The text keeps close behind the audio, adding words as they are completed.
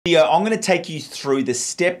Video, I'm going to take you through the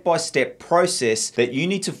step-by-step process that you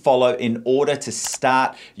need to follow in order to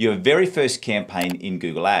start your very first campaign in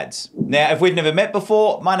Google Ads. Now, if we've never met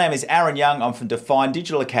before, my name is Aaron Young. I'm from Define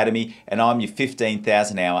Digital Academy and I'm your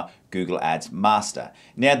 15,000 hour Google Ads master.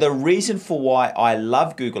 Now, the reason for why I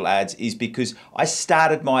love Google Ads is because I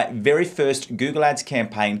started my very first Google Ads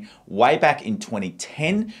campaign way back in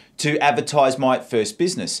 2010 to advertise my first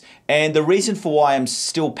business. And the reason for why I'm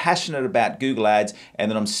still passionate about Google Ads and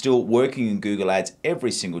that I'm still working in Google Ads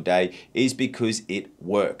every single day is because it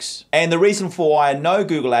works. And the reason for why I know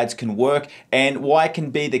Google Ads can work and why it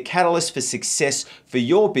can be the catalyst for success for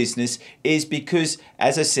your business is because,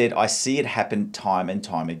 as I said, I see it happen time and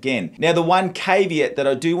time again. Now, the one caveat that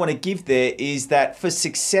I do want to give there is that for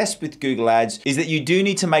success with Google Ads is that you do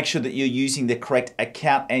need to make sure that you're using the correct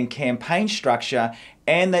account and campaign structure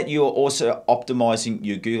and that you're also optimizing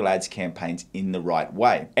your Google Ads campaigns in the right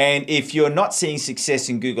way. And if you're not seeing success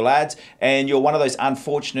in Google Ads and you're one of those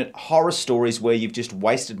unfortunate horror stories where you've just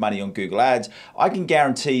wasted money on Google Ads, I can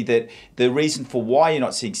guarantee that the reason for why you're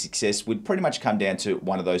not seeing success would pretty much come down to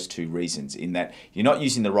one of those two reasons, in that you're not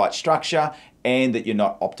using the right structure and that you're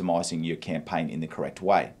not optimizing your campaign in the correct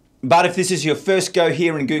way. But if this is your first go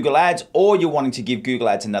here in Google Ads or you're wanting to give Google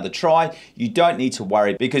Ads another try, you don't need to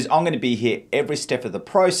worry because I'm going to be here every step of the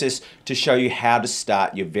process to show you how to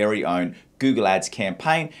start your very own Google Ads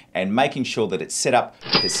campaign and making sure that it's set up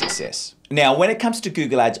for success. Now, when it comes to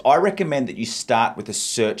Google Ads, I recommend that you start with a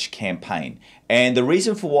search campaign. And the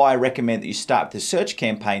reason for why I recommend that you start with a search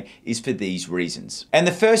campaign is for these reasons. And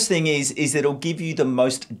the first thing is that it'll give you the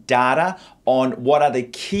most data on what are the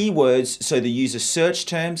keywords, so the user search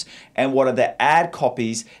terms, and what are the ad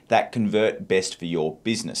copies that convert best for your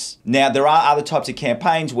business. Now, there are other types of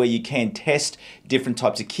campaigns where you can test different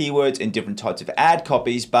types of keywords and different types of ad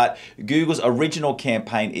copies, but Google's original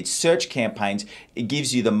campaign, its search campaigns, it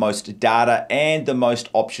gives you the most data and the most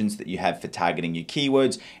options that you have for targeting your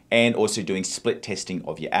keywords and also doing split testing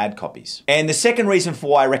of your ad copies. And the second reason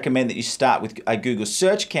for why I recommend that you start with a Google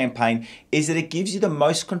search campaign is that it gives you the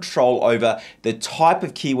most control over the type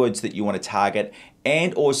of keywords that you want to target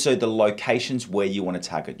and also the locations where you want to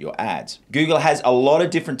target your ads. Google has a lot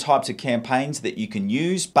of different types of campaigns that you can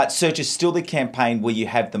use, but search is still the campaign where you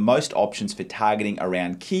have the most options for targeting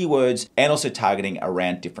around keywords and also targeting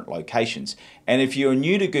around different locations. And if you're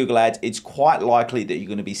new to Google Ads, it's quite likely that you're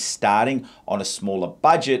going to be starting on a smaller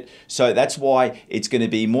budget. So that's why it's going to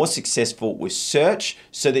be more successful with search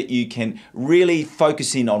so that you can really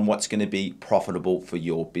focus in on what's going to be profitable for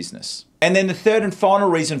your business. And then the third and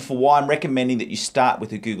final reason for why I'm recommending that you start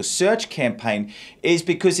with a Google search campaign is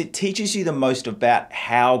because it teaches you the most about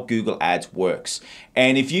how Google Ads works.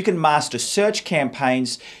 And if you can master search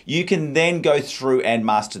campaigns, you can then go through and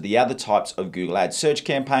master the other types of Google Ads search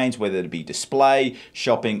campaigns, whether it be display,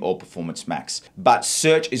 shopping, or performance max. But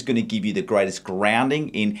search is going to give you the greatest grounding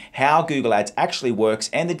in how Google Ads actually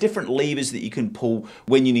works and the different levers that you can pull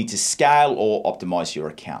when you need to scale or optimize your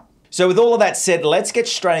account. So with all of that said, let's get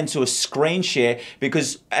straight into a screen share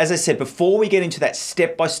because, as I said, before we get into that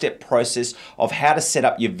step-by-step process of how to set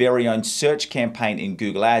up your very own search campaign in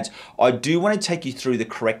Google Ads, I do want to take you through the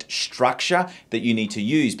correct structure that you need to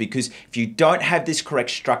use, because if you don't have this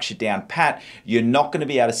correct structure down pat, you're not going to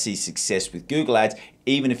be able to see success with Google Ads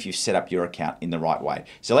even if you've set up your account in the right way.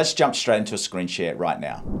 So let's jump straight into a screen share right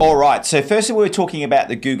now. All right, so firstly, we're talking about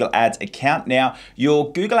the Google Ads account. Now,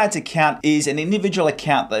 your Google Ads account is an individual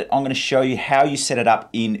account that I'm going to show you how you set it up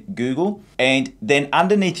in Google. And then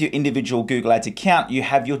underneath your individual Google Ads account, you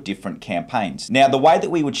have your different campaigns. Now, the way that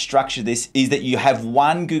we would structure this is that you have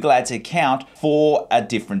one Google Ads account for a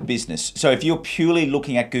different business. So if you're purely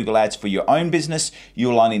looking at Google Ads for your own business,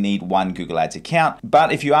 you'll only need one Google Ads account.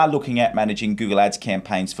 But if you are looking at managing Google Ads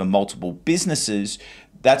campaigns for multiple businesses,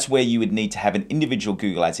 that's where you would need to have an individual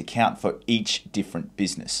Google Ads account for each different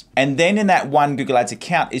business. And then in that one Google Ads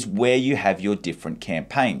account is where you have your different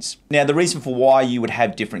campaigns. Now, the reason for why you would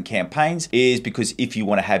have different campaigns is because if you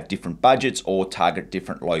want to have different budgets or target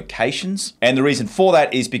different locations. And the reason for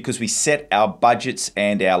that is because we set our budgets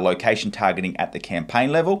and our location targeting at the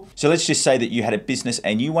campaign level. So let's just say that you had a business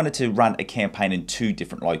and you wanted to run a campaign in 2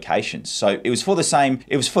 different locations. So it was for the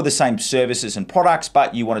same services and products,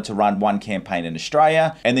 but you wanted to run one campaign in Australia,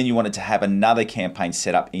 and then you wanted to have another campaign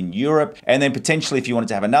set up in Europe, and then potentially if you wanted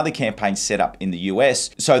to have another campaign set up in the US.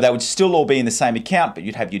 So they would still all be in the same account, but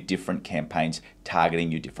you'd have your different campaigns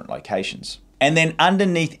targeting your different locations. And then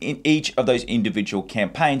underneath in each of those individual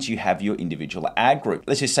campaigns, you have your individual ad group.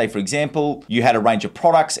 Let's just say, for example, you had a range of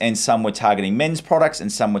products and some were targeting men's products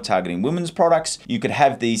and some were targeting women's products. You could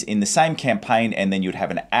have these in the same campaign, and then you'd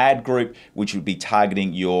have an ad group which would be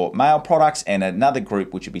targeting your male products and another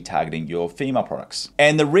group which would be targeting your female products.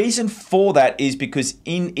 And the reason for that is because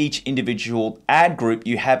in each individual ad group,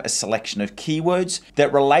 you have a selection of keywords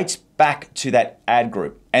that relates back to that ad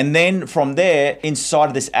group. And then from there, inside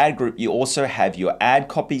of this ad group, you also have your ad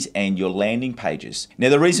copies and your landing pages. Now,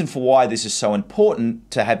 the reason for why this is so important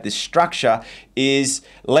to have this structure is,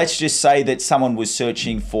 let's just say that someone was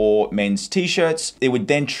searching for men's t-shirts. It would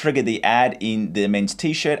then trigger the ad in the men's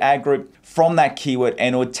t-shirt ad group from that keyword,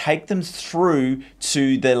 and it would take them through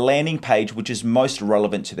to the landing page, which is most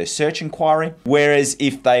relevant to their search inquiry. Whereas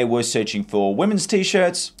if they were searching for women's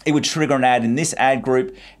t-shirts, it would trigger an ad in this ad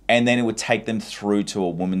group, and then it would take them through to a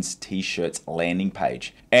women's t-shirts landing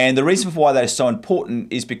page. And the reason for why that is so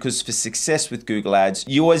important is because for success with Google Ads,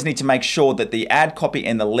 you always need to make sure that the ad copy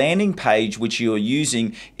and the landing page which you're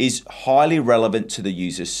using is highly relevant to the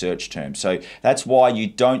user's search term. So that's why you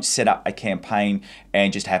don't set up a campaign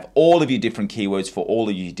and just have all of your different keywords for all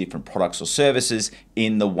of your different products or services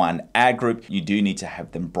in the one ad group. You do need to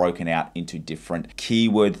have them broken out into different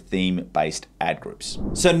keyword theme-based ad groups.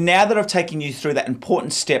 So now that I've taken you through that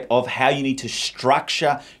important step of how you need to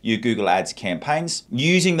structure your Google Ads campaigns,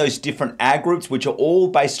 using those different ad groups, which are all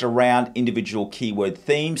based around individual keyword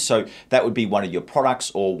themes. So that would be one of your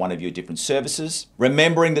products or one of your different services.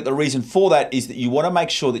 Remembering that the reason for that is that you want to make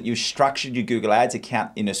sure that you've structured your Google Ads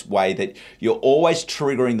account in a way that you're always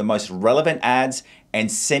triggering the most relevant ads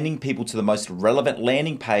and sending people to the most relevant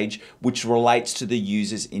landing page, which relates to the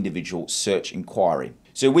user's individual search inquiry.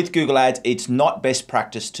 So with Google Ads, it's not best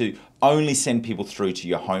practice to only send people through to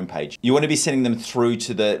your homepage. You want to be sending them through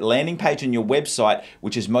to the landing page on your website,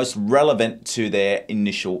 which is most relevant to their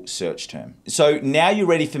initial search term. So now you're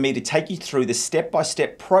ready for me to take you through the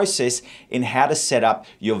step-by-step process in how to set up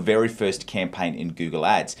your very first campaign in Google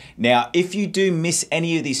Ads. Now, if you do miss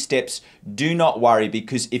any of these steps, do not worry,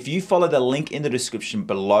 because if you follow the link in the description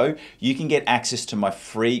below, you can get access to my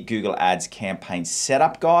free Google Ads campaign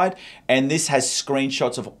setup guide. And this has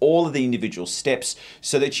screenshots of all of the individual steps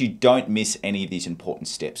so that you don't miss any of these important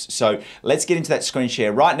steps. So let's get into that screen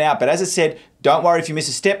share right now. But as I said, don't worry if you miss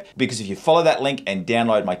a step, because if you follow that link and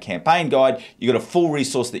download my campaign guide, you got a full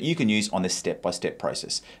resource that you can use on this step-by-step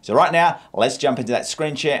process. So right now, let's jump into that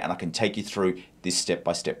screen share and I can take you through this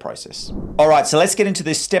step-by-step process. All right, so let's get into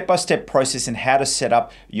this step-by-step process and how to set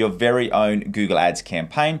up your very own Google Ads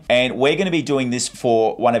campaign. And we're gonna be doing this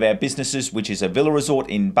for one of our businesses, which is a villa resort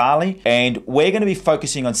in Bali. And we're gonna be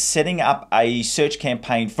focusing on setting up a search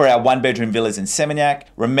campaign for our one-bedroom villas in Seminyak.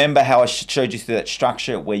 Remember how I showed you through that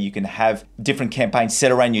structure where you can have different campaigns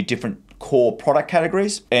set around your different core product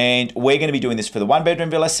categories. And we're going to be doing this for the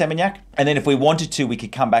one-bedroom villa Seminyak. And then if we wanted to, we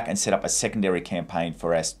could come back and set up a secondary campaign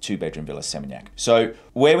for our two-bedroom villa Seminyak. So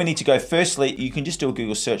where we need to go, firstly, you can just do a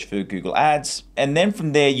Google search for Google Ads. And then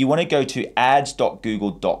from there, you want to go to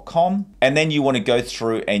ads.google.com. And then you want to go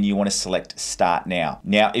through and you want to select Start Now.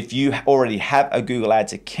 Now, if you already have a Google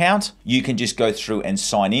Ads account, you can just go through and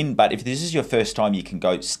sign in. But if this is your first time, you can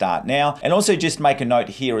go Start Now. And also just make a note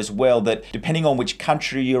here as well that depending on which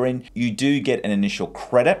country you're in, you do get an initial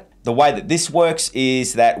credit. The way that this works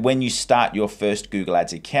is that when you start your first Google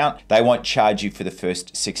Ads account, they won't charge you for the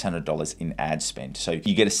first $600 in ad spend. So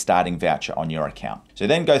you get a starting voucher on your account. So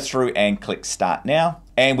then go through and click Start Now.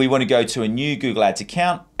 And we want to go to a new Google Ads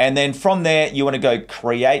account. And then from there, you want to go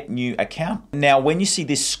create new account. Now, when you see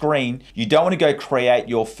this screen, you don't want to go create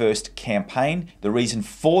your first campaign. The reason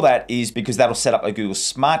for that is because that'll set up a Google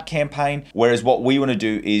Smart campaign. Whereas what we want to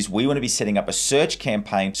do is we want to be setting up a search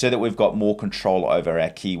campaign so that we've got more control over our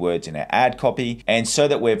keywords and our ad copy. And so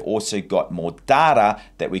that we've also got more data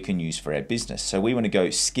that we can use for our business. So we want to go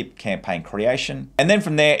skip campaign creation. And then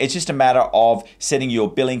from there, it's just a matter of setting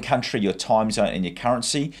your billing country, your time zone, and your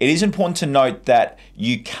currency. It is important to note that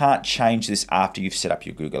you can't change this after you've set up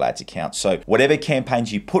your Google Ads account. So whatever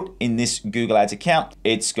campaigns you put in this Google Ads account,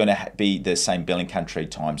 it's going to be the same billing country,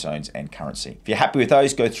 time zones, and currency. If you're happy with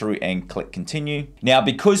those, go through and click continue. Now,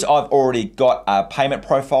 because I've already got a payment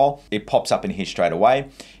profile, it pops up in here straight away.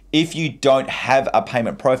 If you don't have a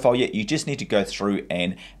payment profile yet, you just need to go through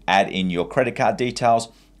and add in your credit card details.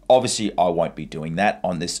 Obviously, I won't be doing that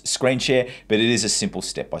on this screen share, but it is a simple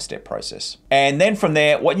step-by-step process. And then from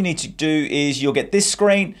there, what you need to do is you'll get this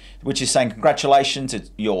screen, which is saying, congratulations,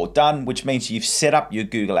 you're done, which means you've set up your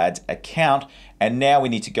Google Ads account. And now we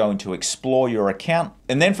need to go into explore your account.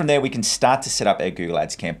 And then from there, we can start to set up our Google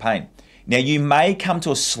Ads campaign. Now you may come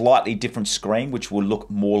to a slightly different screen, which will look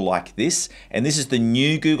more like this. And this is the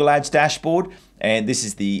new Google Ads dashboard. And this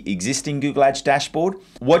is the existing Google Ads dashboard.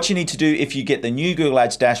 What you need to do if you get the new Google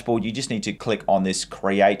Ads dashboard, you just need to click on this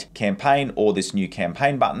create campaign or this new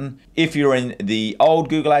campaign button. If you're in the old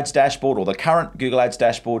Google Ads dashboard or the current Google Ads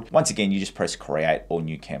dashboard, once again, you just press create or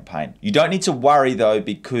new campaign. You don't need to worry though,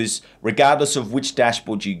 because regardless of which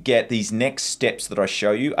dashboard you get, these next steps that I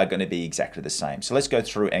show you are going to be exactly the same. So let's go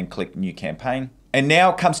through and click new campaign. And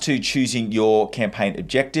now it comes to choosing your campaign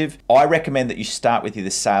objective. I recommend that you start with either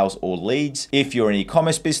sales or leads. If you're an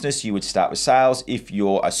e-commerce business, you would start with sales. If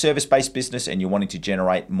you're a service-based business and you're wanting to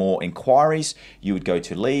generate more inquiries, you would go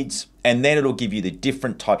to leads. And then it'll give you the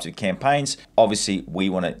different types of campaigns. Obviously, we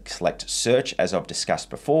want to select search, as I've discussed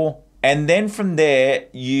before. And then from there,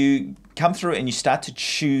 you come through and you start to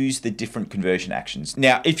choose the different conversion actions.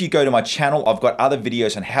 Now, if you go to my channel, I've got other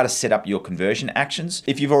videos on how to set up your conversion actions.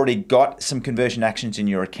 If you've already got some conversion actions in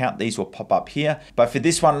your account, these will pop up here. But for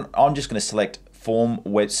this one, I'm just going to select form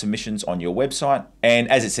web submissions on your website. And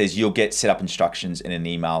as it says, you'll get setup instructions in an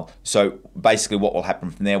email. So basically what will happen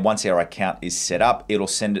from there, once our account is set up, it'll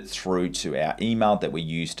send it through to our email that we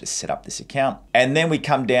use to set up this account. And then we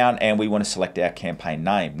come down and we want to select our campaign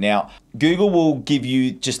name. Now, Google will give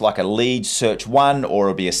you just like a lead search one, or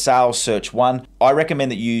it'll be a sales search one. I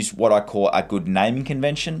recommend that you use what I call a good naming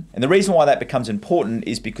convention. And the reason why that becomes important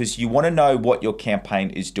is because you want to know what your campaign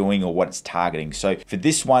is doing or what it's targeting. So for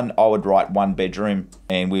this one, I would write 1 bedroom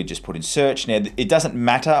and we'd just put in search. Now, it doesn't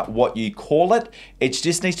matter what you call it. It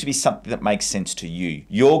just needs to be something that makes sense to you.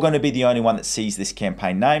 You're going to be the only one that sees this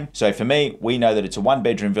campaign name. So for me, we know that it's a 1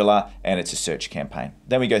 bedroom villa and it's a search campaign.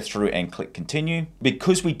 Then we go through and click continue.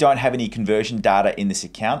 Because we don't have any conversion data in this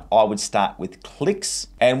account, I would start with clicks.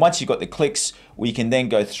 And once you've got the clicks, we can then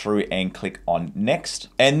go through and click on next.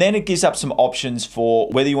 And then it gives up some options for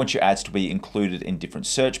whether you want your ads to be included in different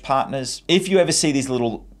search partners. If you ever see these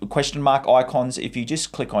little question mark icons, if you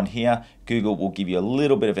just click on here, Google will give you a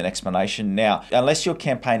little bit of an explanation. Now, unless your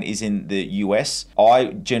campaign is in the US, I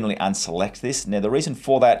generally unselect this. Now, the reason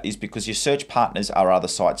for that is because your search partners are other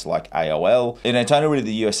sites like AOL, and it's only really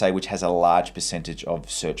the USA which has a large percentage of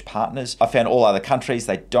search partners. I found all other countries,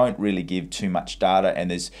 they don't really give too much data, and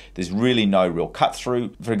there's really no real cut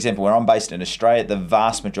through. For example, where I'm based in Australia, the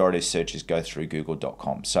vast majority of searches go through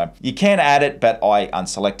google.com. So you can add it, but I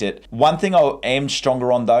unselect it. One thing I am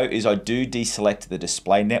stronger on though is I do deselect the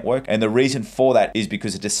display network, and the reason for that is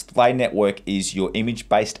because the display network is your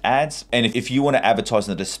image-based ads. And if you want to advertise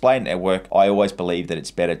on the display network, I always believe that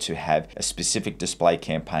it's better to have a specific display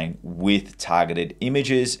campaign with targeted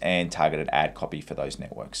images and targeted ad copy for those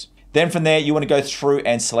networks. Then from there, you want to go through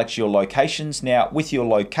and select your locations. Now, with your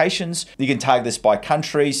locations, you can tag this by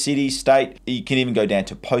country, city, state. You can even go down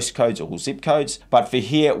to postcodes or zip codes. But for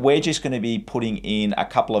here, we're just going to be putting in a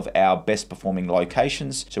couple of our best performing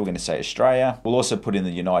locations. So we're going to say Australia. We'll also put in the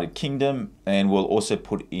United Kingdom, and we'll also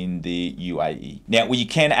put in the UAE. Now, you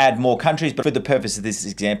can add more countries, but for the purpose of this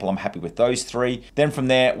example, I'm happy with those 3. Then from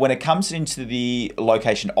there, when it comes into the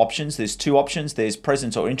location options, there's 2 options. There's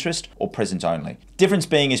presence or interest, or presence only. Difference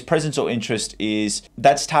being is presence or interest is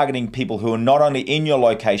that's targeting people who are not only in your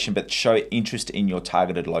location but show interest in your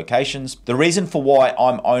targeted locations. The reason for why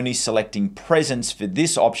I'm only selecting presence for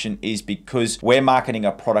this option is because we're marketing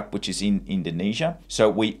a product which is in Indonesia. So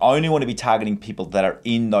we only want to be targeting people that are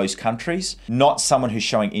in those countries, not someone who's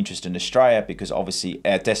showing interest in Australia, because obviously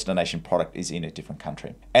our destination product is in a different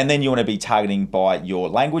country. And then you want to be targeting by your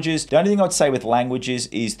languages. The only thing I'd say with languages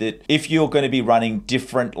is that if you're going to be running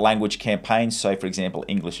different language campaigns, so for example,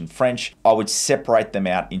 English and French, I would separate them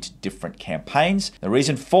out into different campaigns. The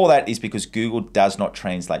reason for that is because Google does not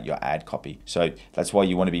translate your ad copy. So that's why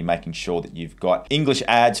you want to be making sure that you've got English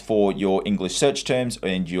ads for your English search terms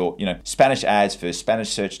and your Spanish ads for Spanish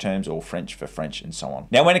search terms, or French for French, and so on.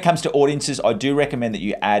 Now, when it comes to audiences, I do recommend that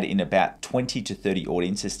you add in about 20 to 30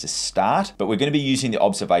 audiences to start, but we're going to be using the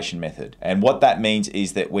observation method. And what that means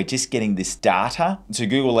is that we're just getting this data. So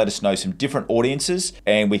Google let us know some different audiences,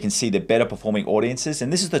 and we can see the better performing audiences.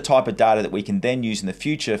 And this is the type of data that we can then use in the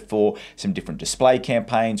future for some different display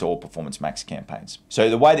campaigns or performance max campaigns. So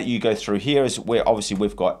the way that you go through here is where obviously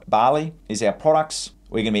we've got Bali is our products.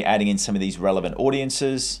 We're going to be adding in some of these relevant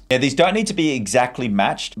audiences. Now, these don't need to be exactly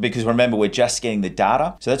matched because remember, we're just getting the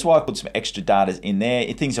data. So that's why I put some extra data in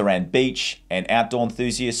there. Things around beach and outdoor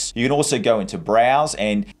enthusiasts. You can also go into browse,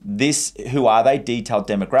 and this, who are they? Detailed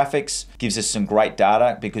demographics gives us some great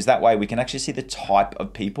data, because that way we can actually see the type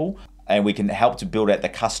of people and we can help to build out the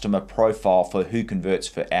customer profile for who converts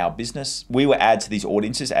for our business. We will add to these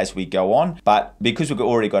audiences as we go on, but because we've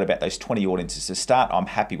already got about those 20 audiences to start, I'm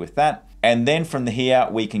happy with that. And then from here,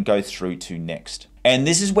 we can go through to next. And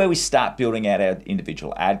this is where we start building out our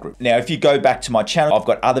individual ad group. Now, if you go back to my channel, I've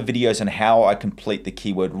got other videos on how I complete the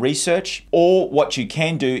keyword research. Or what you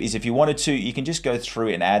can do is if you wanted to, you can just go through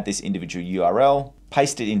and add this individual URL,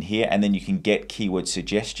 paste it in here, and then you can get keyword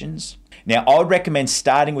suggestions. Now, I would recommend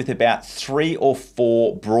starting with about 3 or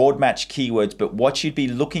 4 broad match keywords, but what you'd be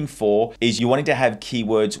looking for is you're wanting to have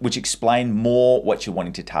keywords which explain more what you're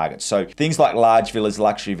wanting to target. So things like large villas,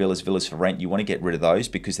 luxury villas, villas for rent, you want to get rid of those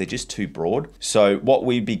because they're just too broad. So what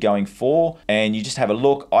we'd be going for, and you just have a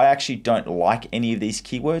look, I actually don't like any of these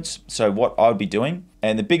keywords. So what I would be doing,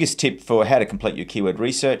 and the biggest tip for how to complete your keyword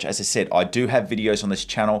research, as I said, I do have videos on this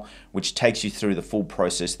channel which takes you through the full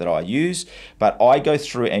process that I use, but I go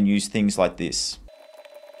through and use things like this.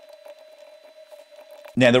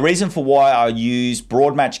 Now, the reason for why I use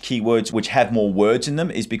broad match keywords which have more words in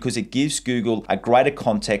them is because it gives Google a greater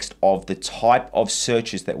context of the type of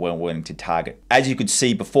searches that we're wanting to target. As you could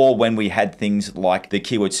see before, when we had things like the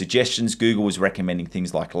keyword suggestions, Google was recommending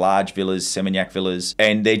things like large villas, Seminyak villas,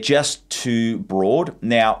 and they're just too broad.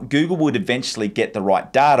 Now, Google would eventually get the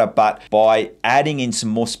right data, but by adding in some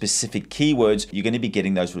more specific keywords, you're going to be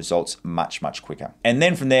getting those results much, much quicker. And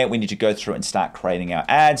then from there, we need to go through and start creating our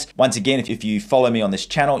ads. Once again, if you follow me on this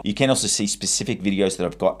channel, you can also see specific videos that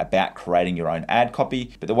I've got about creating your own ad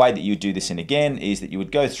copy. But the way that you do this in again is that you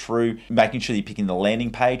would go through making sure you're picking the landing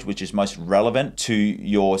page which is most relevant to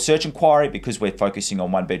your search inquiry. Because we're focusing on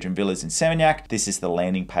 1-bedroom villas in Seminyak, this is the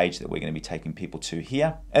landing page that we're going to be taking people to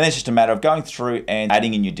here. And then it's just a matter of going through and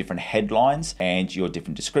adding in your different headlines and your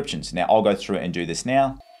different descriptions. Now I'll go through and do this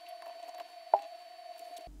now.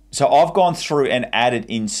 So I've gone through and added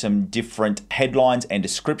in some different headlines and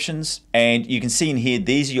descriptions. And you can see in here,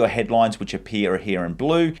 these are your headlines which appear here in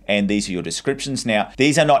blue, and these are your descriptions. Now,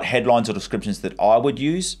 these are not headlines or descriptions that I would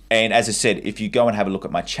use. And as I said, if you go and have a look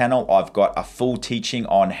at my channel, I've got a full teaching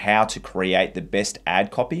on how to create the best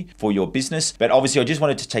ad copy for your business. But obviously, I just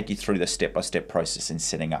wanted to take you through the step-by-step process in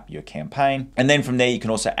setting up your campaign. And then from there, you can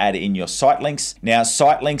also add in your site links. Now,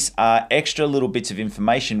 site links are extra little bits of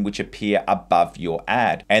information which appear above your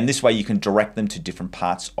ad. And this way you can direct them to different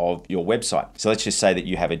parts of your website. So let's just say that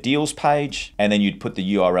you have a deals page and then you'd put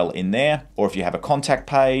the URL in there. Or if you have a contact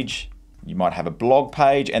page, you might have a blog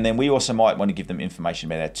page. And then we also might want to give them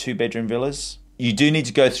information about our 2-bedroom villas. You do need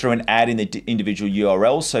to go through and add in the individual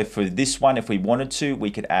URLs. So for this one, if we wanted to, we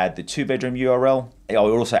could add the 2-bedroom URL. I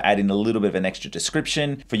would also add in a little bit of an extra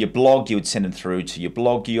description. For your blog, you would send them through to your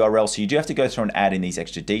blog URL. So you do have to go through and add in these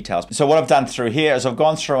extra details. So what I've done through here is I've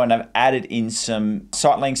gone through and I've added in some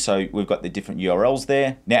site links. So we've got the different URLs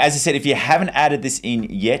there. Now, as I said, if you haven't added this in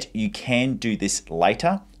yet, you can do this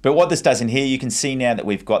later. But what this does in here, you can see now that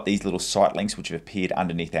we've got these little site links which have appeared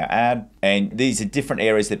underneath our ad. And these are different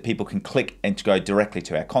areas that people can click and to go directly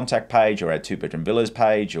to our contact page or our 2-bedroom villas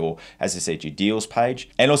page, or as I said, your deals page.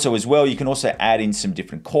 And also as well, you can also add in some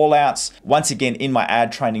different call outs. Once again, in my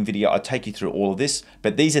ad training video, I take you through all of this,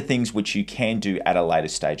 but these are things which you can do at a later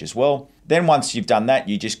stage as well. Then once you've done that,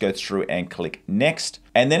 you just go through and click next.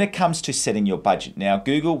 And then it comes to setting your budget. Now,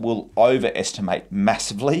 Google will overestimate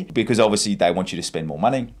massively because obviously they want you to spend more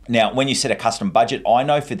money. Now, when you set a custom budget, I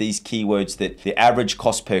know for these keywords that the average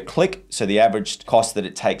cost per click, so the average cost that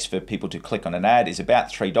it takes for people to click on an ad is about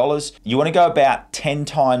 $3. You want to go about 10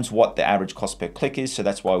 times what the average cost per click is. So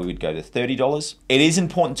that's why we would go to $30. It is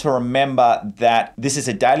important to remember that this is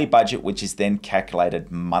a daily budget, which is then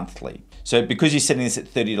calculated monthly. So because you're setting this at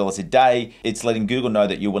 $30 a day, it's letting Google know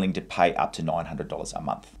that you're willing to pay up to $900 a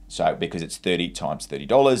month. So because it's 30 times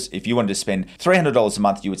 $30, if you wanted to spend $300 a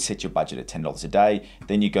month, you would set your budget at $10 a day.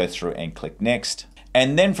 Then you go through and click next.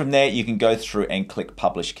 And then from there, you can go through and click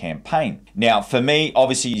Publish Campaign. Now, for me,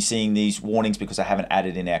 obviously you're seeing these warnings because I haven't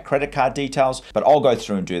added in our credit card details, but I'll go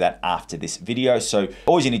through and do that after this video. So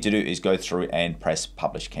all you need to do is go through and press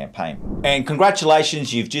Publish Campaign. And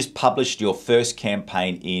congratulations, you've just published your first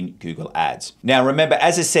campaign in Google Ads. Now, remember,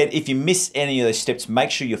 as I said, if you miss any of those steps, make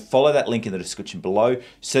sure you follow that link in the description below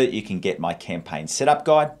so that you can get my campaign setup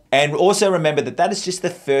guide. And also remember that that is just the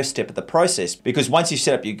first step of the process, because once you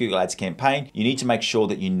set up your Google Ads campaign, you need to make sure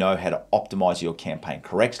that you know how to optimize your campaign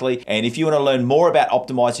correctly. And if you want to learn more about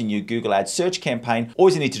optimizing your Google Ads search campaign,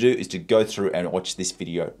 all you need to do is to go through and watch this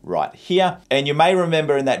video right here. And you may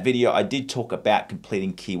remember in that video, I did talk about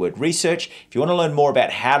completing keyword research. If you want to learn more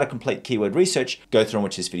about how to complete keyword research, go through and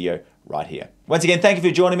watch this video right here. Once again, thank you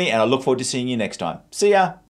for joining me, and I look forward to seeing you next time. See ya.